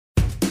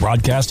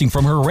Broadcasting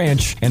from her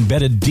ranch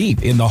embedded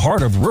deep in the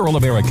heart of rural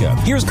America,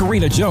 here's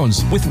Karina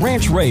Jones with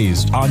Ranch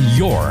Raised on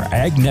your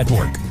Ag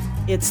Network.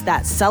 It's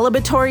that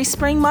celebratory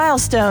spring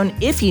milestone.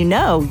 If you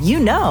know, you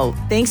know.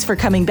 Thanks for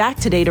coming back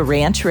today to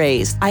Ranch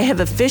Raised. I have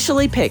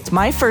officially picked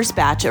my first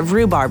batch of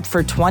rhubarb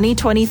for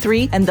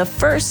 2023, and the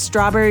first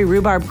strawberry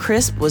rhubarb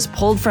crisp was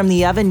pulled from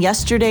the oven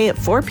yesterday at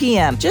 4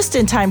 p.m., just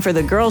in time for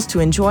the girls to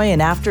enjoy an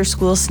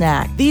after-school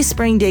snack. These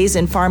spring days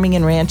in farming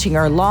and ranching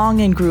are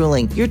long and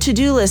grueling. Your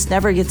to-do list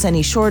never gets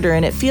any shorter,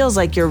 and it feels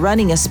like you're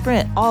running a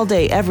sprint all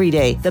day, every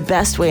day. The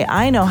best way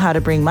I know how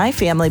to bring my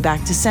family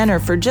back to center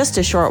for just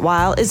a short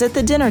while is at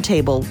the dinner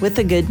table with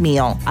a good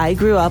meal. I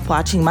grew up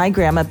watching my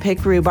grandma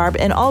pick rhubarb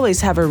and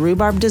always have a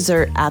rhubarb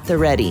dessert at the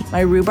ready. My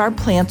rhubarb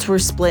plants were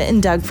split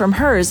and dug from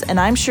hers, and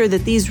I'm sure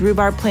that these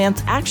rhubarb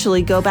plants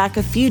actually go back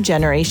a few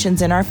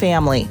generations in our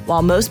family.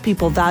 While most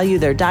people value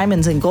their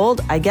diamonds and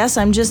gold, I guess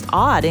I'm just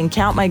odd and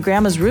count my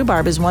grandma's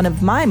rhubarb as one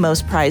of my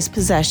most prized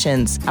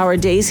possessions. Our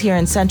days here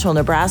in central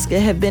Nebraska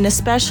have been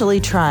especially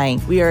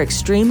trying. We are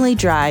extremely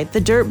dry,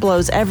 the dirt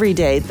blows every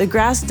day, the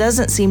grass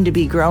doesn't seem to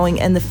be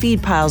growing, and the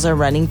feed piles are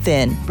running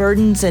thin.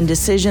 Burdens and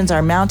decisions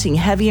are mounting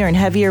heavier and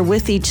heavier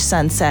with each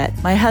sunset.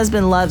 My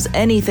husband loves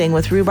anything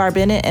with rhubarb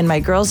in it, and my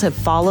girls have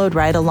followed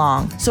right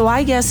along. So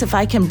I guess if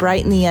I can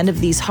brighten the end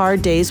of these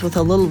hard days with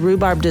a little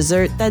rhubarb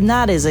dessert, then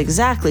that is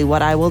exactly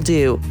what I will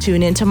do.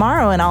 Tune in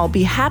tomorrow and I'll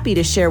be happy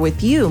to share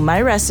with you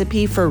my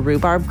recipe for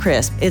rhubarb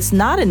crisp. It's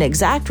not an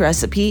exact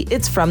recipe,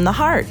 it's from the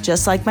heart,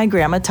 just like my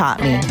grandma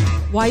taught me.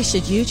 Why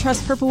should you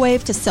trust Purple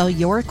Wave to sell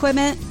your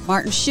equipment?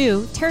 Martin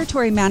Shue,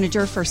 Territory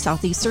Manager for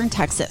Southeastern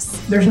Texas.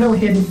 There's no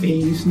hidden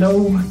fees,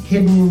 no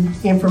hidden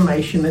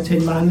information that's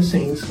hidden behind the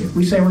scenes. If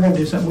we say we're going to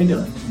do something, we do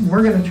it.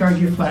 We're going to charge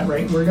you a flat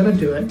rate. We're going to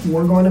do it.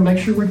 We're going to make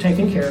sure we're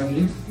taking care of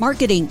you.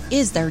 Marketing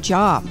is their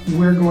job.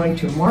 We're going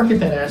to market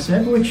that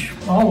asset, which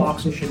all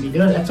auctions should be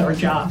doing. That's our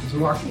job, is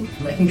marketing.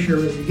 Making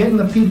sure that we're getting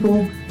the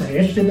people that are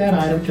interested in that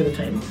item to the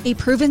table. A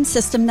proven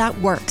system that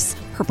works.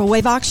 Purple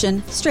Wave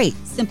Auction, straight,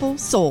 simple,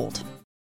 sold.